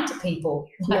 Be kind to people.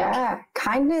 Yeah.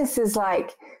 Kindness is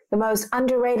like the most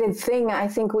underrated thing I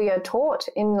think we are taught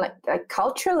in like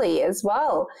culturally as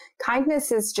well.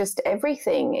 Kindness is just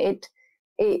everything. It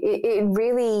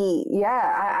really,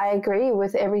 I agree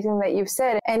with everything that you've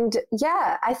said. And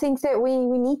yeah, I think that we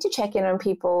need to check in on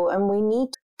people, and we need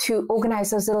to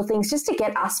organize those little things just to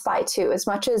get us by too. As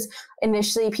much as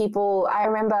initially people, I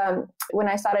remember when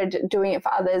I started doing it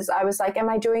for others, I was like, am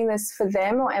I doing this for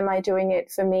them or am I doing it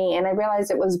for me? And I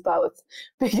realized it was both,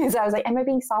 because I was like, am I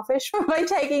being selfish by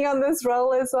taking on this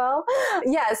role as well?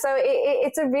 Yeah, so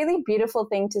it's a really beautiful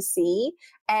thing to see.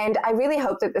 And I really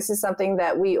hope that this is something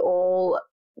that we all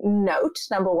note,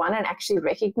 number one, and actually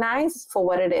recognize for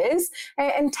what it is,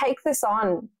 and take this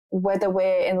on, whether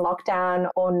we're in lockdown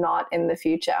or not in the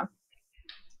future.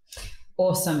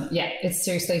 Awesome. Yeah, it's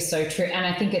seriously so true. And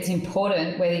I think it's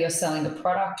important, whether you're selling a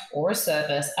product or a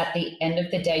service, at the end of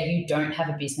the day, you don't have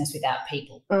a business without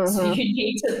people. So you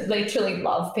need to literally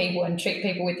love people and treat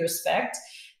people with respect,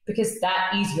 because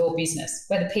that is your business.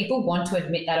 Whether people want to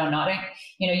admit that or not,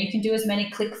 you can do as many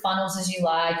click funnels as you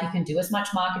like. You can do as much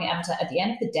marketing advertising. At the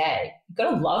end of the day, you've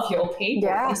got to love your people.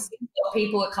 Yeah. This is what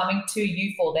people are coming to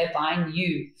you for. They're buying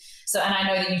you. So, and I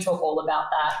know that you talk all about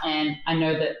that, and I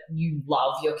know that you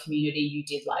love your community. You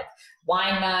did like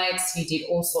wine nights, you did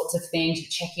all sorts of things, you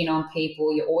check in on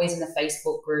people, you're always in the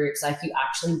Facebook groups, like you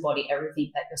actually embody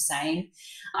everything that you're saying.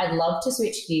 I'd love to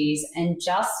switch gears and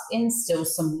just instill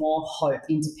some more hope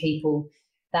into people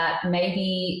that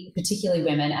maybe, particularly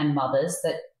women and mothers,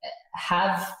 that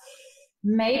have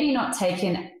maybe not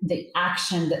taken the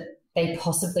action that they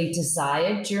possibly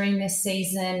desired during this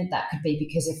season. That could be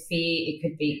because of fear. It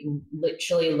could be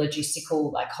literally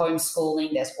logistical, like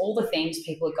homeschooling. There's all the things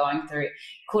people are going through.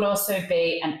 Could also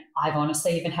be, and I've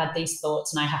honestly even had these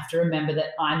thoughts, and I have to remember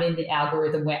that I'm in the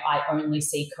algorithm where I only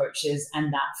see coaches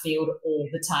and that field all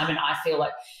the time. And I feel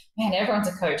like, man, everyone's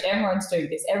a coach, everyone's doing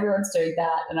this, everyone's doing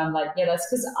that. And I'm like, yeah, that's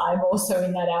because I'm also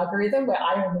in that algorithm where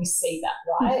I only see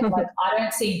that, right? Like I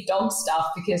don't see dog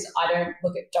stuff because I don't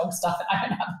look at dog stuff and I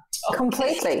don't have a dog.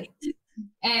 Completely.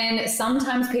 And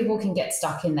sometimes people can get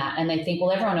stuck in that and they think,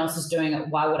 well, everyone else is doing it.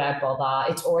 Why would I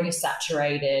bother? It's already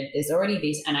saturated. There's already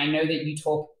this. And I know that you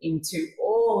talk into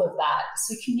all of that.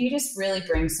 So can you just really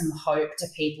bring some hope to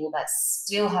people that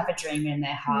still have a dream in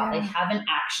their heart? Yeah. They haven't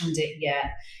actioned it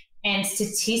yet. And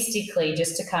statistically,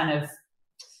 just to kind of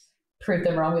prove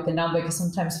them wrong with the number, because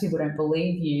sometimes people don't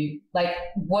believe you, like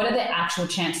what are the actual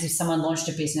chances if someone launched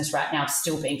a business right now of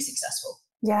still being successful?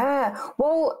 Yeah.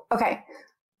 Well, okay.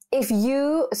 Let's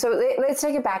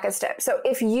take it back a step. So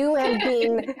if you have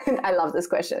been, I love this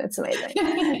question. It's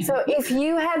amazing. So if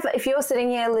you're sitting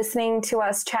here listening to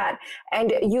us chat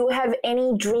and you have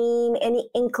any dream, any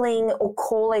inkling or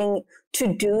calling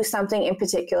to do something in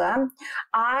particular,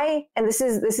 and this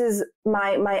is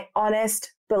my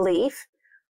honest belief,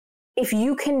 if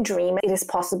you can dream, it is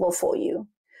possible for you.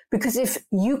 Because if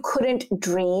you couldn't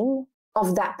dream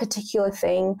of that particular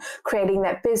thing, creating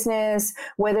that business,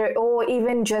 or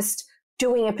even just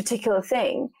doing a particular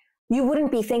thing, you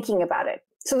wouldn't be thinking about it.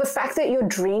 So the fact that you're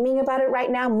dreaming about it right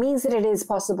now means that it is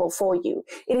possible for you.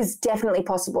 It is definitely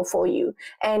possible for you.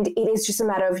 And it is just a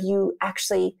matter of you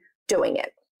actually doing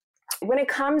it. When it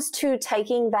comes to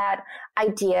taking that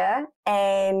idea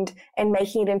and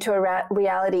making it into a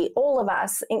reality, all of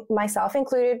us, myself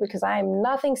included, because I am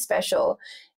nothing special,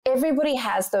 everybody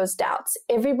has those doubts.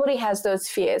 Everybody has those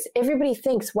fears. Everybody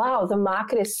thinks, wow, the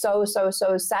market is so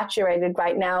saturated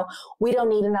right now. We don't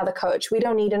need another coach. We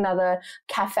don't need another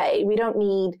cafe. We don't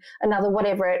need another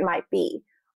whatever it might be.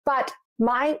 But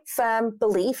my firm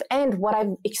belief, and what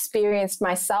I've experienced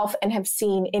myself and have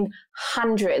seen in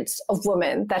hundreds of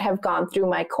women that have gone through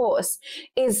my course,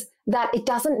 is that it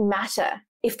doesn't matter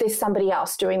if there's somebody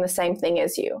else doing the same thing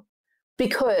as you,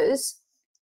 because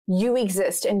you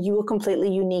exist and you are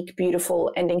completely unique,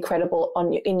 beautiful, and incredible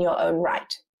in your own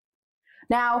right.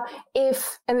 Now,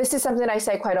 and this is something that I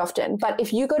say quite often, but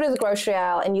if you go to the grocery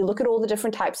aisle and you look at all the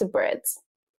different types of breads,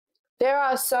 there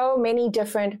are so many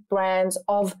different brands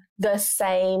of the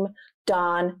same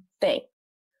darn thing.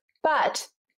 But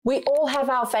we all have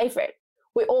our favorite.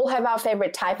 We all have our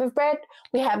favorite type of bread.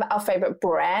 We have our favorite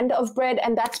brand of bread.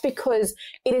 And that's because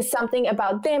it is something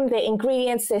about them, their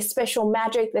ingredients, their special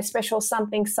magic, their special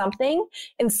something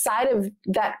inside of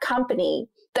that company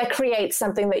that creates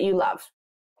something that you love.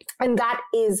 And that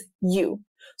is you.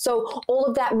 So all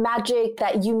of that magic,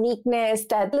 that uniqueness,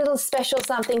 that little special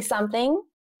something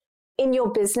in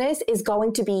your business is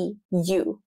going to be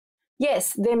you.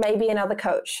 Yes, there may be another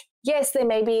coach. Yes, there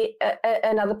may be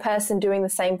another person doing the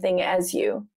same thing as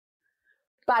you.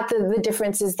 But the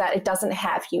difference is that it doesn't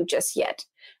have you just yet.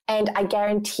 And I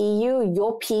guarantee you,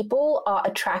 your people are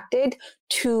attracted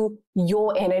to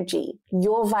your energy,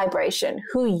 your vibration,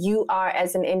 who you are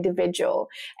as an individual.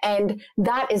 And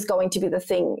that is going to be the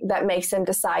thing that makes them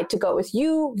decide to go with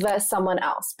you versus someone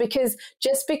else. Because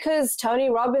just because Tony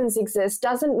Robbins exists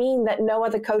doesn't mean that no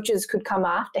other coaches could come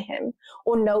after him,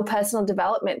 or no personal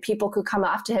development people could come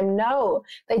after him. No,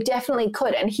 they definitely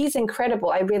could. And he's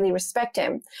incredible. I really respect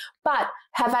him. But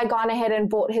have I gone ahead and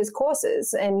bought his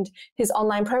courses and his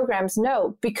online programs?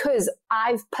 No, because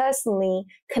I've personally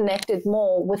connected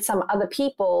more with some other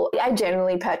people. I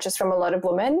generally purchase from a lot of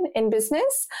women in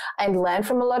business and learn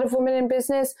from a lot of women in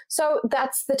business. So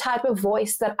that's the type of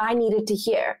voice that I needed to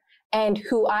hear and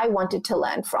who I wanted to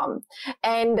learn from.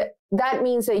 And that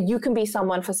means that you can be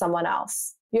someone for someone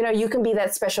else. You know, you can be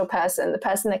that special person, the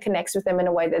person that connects with them in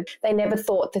a way that they never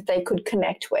thought that they could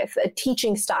connect with, a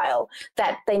teaching style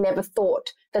that they never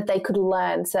thought that they could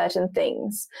learn certain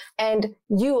things. And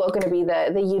you are going to be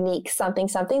the unique something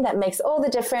that makes all the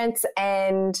difference.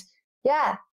 And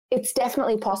yeah, it's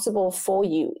definitely possible for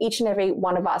you. Each and every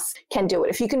one of us can do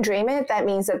it. If you can dream it, that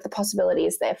means that the possibility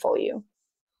is there for you.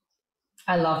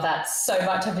 I love that so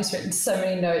much. I've just written so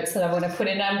many notes that I want to put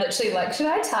in. I'm literally like, should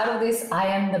I title this, I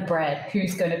Am the Bread?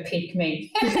 Who's going to pick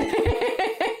me? I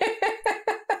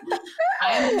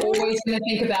am always going to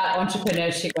think about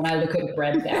entrepreneurship when I look at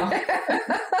bread now.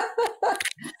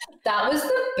 That was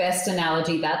the best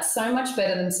analogy. That's so much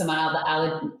better than some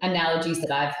other analogies that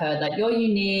I've heard. Like, you're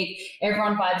unique,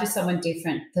 everyone vibes with someone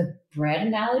different. The bread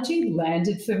analogy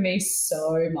landed for me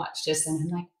so much just then. I'm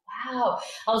like, wow.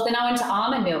 Then I went to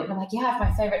almond milk. And I'm like, yeah, I have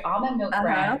my favorite almond milk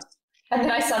brand. And then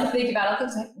I started thinking about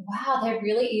other things like, wow, there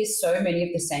really is so many of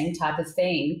the same type of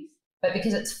thing. But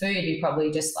because it's food, you probably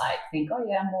just like think, oh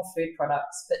yeah, more food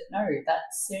products. But no,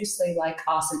 that's seriously like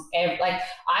us. And like,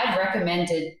 I've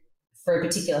recommended for a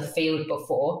particular field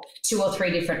before 2 or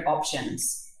 3 different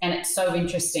options. And it's so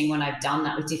interesting when I've done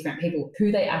that with different people,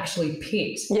 who they actually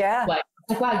picked. Yeah. Like,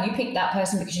 wow, you picked that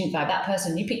person because you didn't vibe that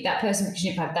person. You picked that person because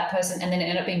you didn't vibe that person. And then it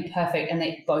ended up being perfect and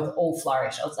they both all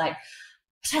flourished. I was like,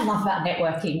 what I love about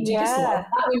networking. Do you just love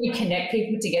that when you connect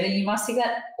people together? You must see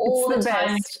that all the time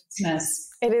in business.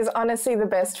 It is honestly the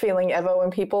best feeling ever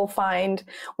when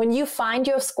you find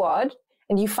your squad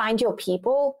and you find your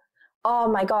people. Oh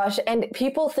my gosh. And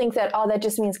people think that, oh, that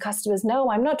just means customers. No,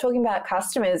 I'm not talking about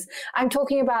customers. I'm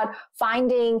talking about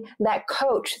finding that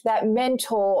coach, that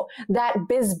mentor, that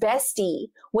biz bestie.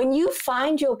 When you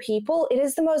find your people, it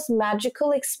is the most magical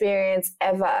experience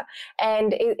ever.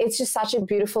 And it's just such a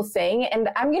beautiful thing. And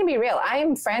I'm going to be real. I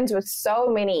am friends with so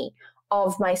many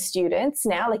of my students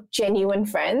now, like genuine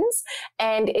friends.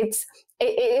 And it's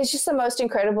just the most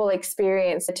incredible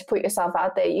experience to put yourself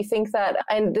out there. You think that,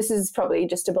 and this is probably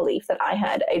just a belief that I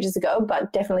had ages ago,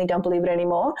 but definitely don't believe it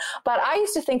anymore. But I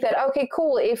used to think that, okay,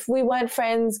 cool. If we weren't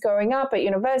friends growing up at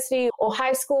university or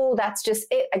high school, that's just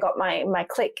it. I got my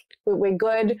clique. We're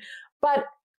good. But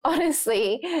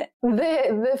honestly,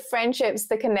 the friendships,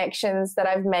 the connections that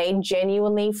I've made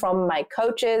genuinely from my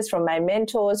coaches, from my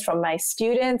mentors, from my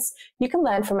students, you can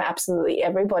learn from absolutely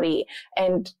everybody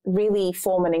and really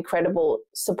form an incredible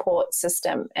support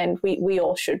system. And we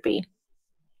all should be.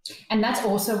 And that's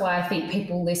also why I think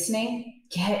people listening,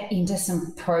 get into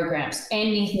some programs,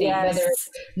 anything, whether it's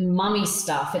mummy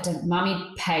stuff, it's a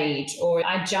mummy page, or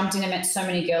I jumped in and met so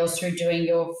many girls through doing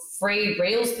your free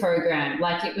Reels program.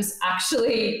 Like, it was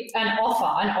actually an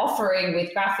offering with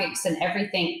graphics and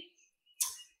everything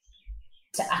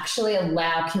to actually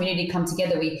allow community to come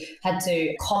together. We had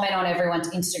to comment on everyone's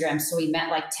Instagram. So we met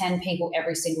like 10 people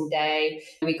every single day.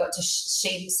 We got to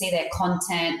see their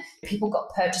content. People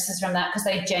got purchases from that because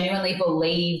they genuinely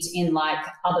believed in like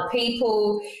other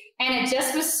people. And it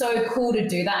just was so cool to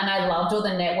do that. And I loved all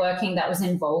the networking that was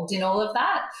involved in all of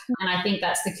that. And I think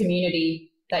that's the community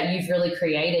that you've really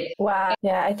created. Wow.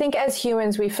 Yeah, I think as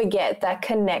humans, we forget that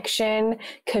connection,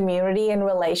 community, and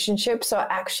relationships are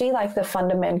actually like the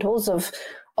fundamentals of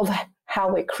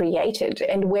how we're created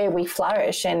and where we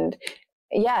flourish. And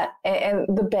and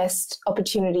the best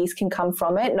opportunities can come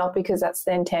from it, not because that's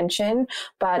the intention,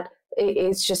 but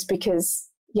it's just because,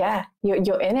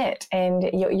 you're in it and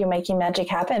you're making magic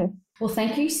happen. Well,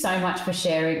 thank you so much for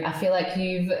sharing. I feel like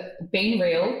you've been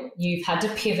real. You've had to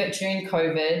pivot during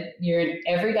COVID. You're an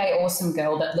everyday awesome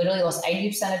girl that literally lost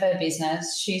 80% of her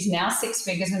business. She's now 6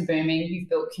 figures and booming. You've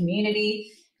built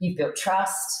community. You've built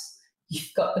trust.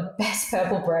 You've got the best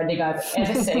purple branding I've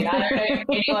ever seen. I don't know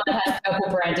anyone that has purple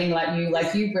branding like you.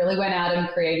 Like, you really went out and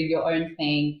created your own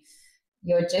thing.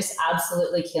 You're just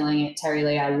absolutely killing it, Terry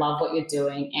Lee. I love what you're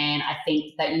doing. And I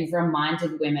think that you've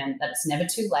reminded women that it's never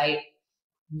too late.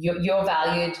 You're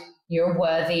valued, you're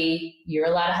worthy, you're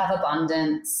allowed to have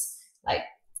abundance. Like,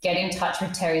 get in touch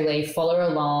with Terry Lee, follow her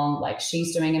along. Like,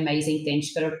 she's doing amazing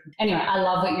things. Anyway, I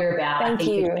love what you're about. Thank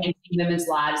you. You're changing women's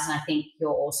lives, and I think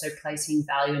you're also placing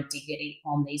value and dignity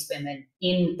on these women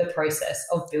in the process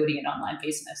of building an online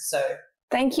business. So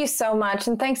thank you so much.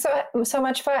 And thanks so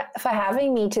much for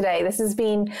having me today. This has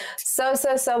been so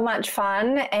much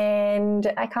fun.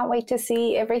 And I can't wait to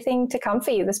see everything to come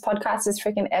for you. This podcast is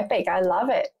freaking epic. I love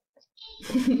it.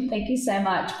 Thank you so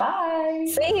much. Bye.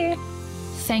 See you.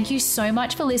 Thank you so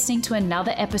much for listening to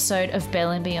another episode of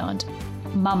Belle and Beyond.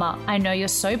 Mama, I know you're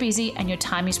so busy and your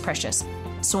time is precious.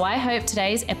 So I hope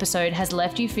today's episode has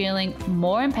left you feeling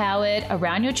more empowered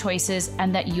around your choices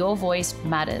and that your voice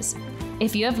matters.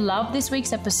 If you have loved this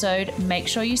week's episode, make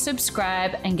sure you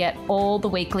subscribe and get all the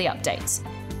weekly updates.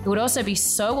 It would also be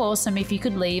so awesome if you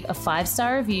could leave a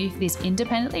 5-star review for this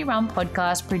independently run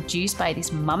podcast produced by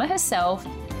this mama herself.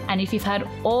 And if you've had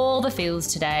all the feels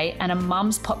today and a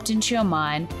mum's popped into your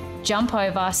mind, jump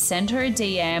over, send her a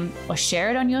DM or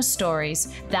share it on your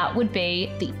stories. That would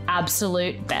be the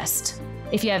absolute best.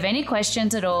 If you have any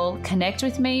questions at all, connect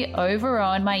with me over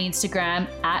on my Instagram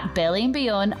at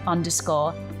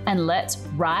bellyandbeyond_. And let's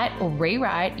write or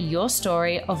rewrite your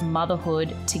story of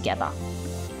motherhood together.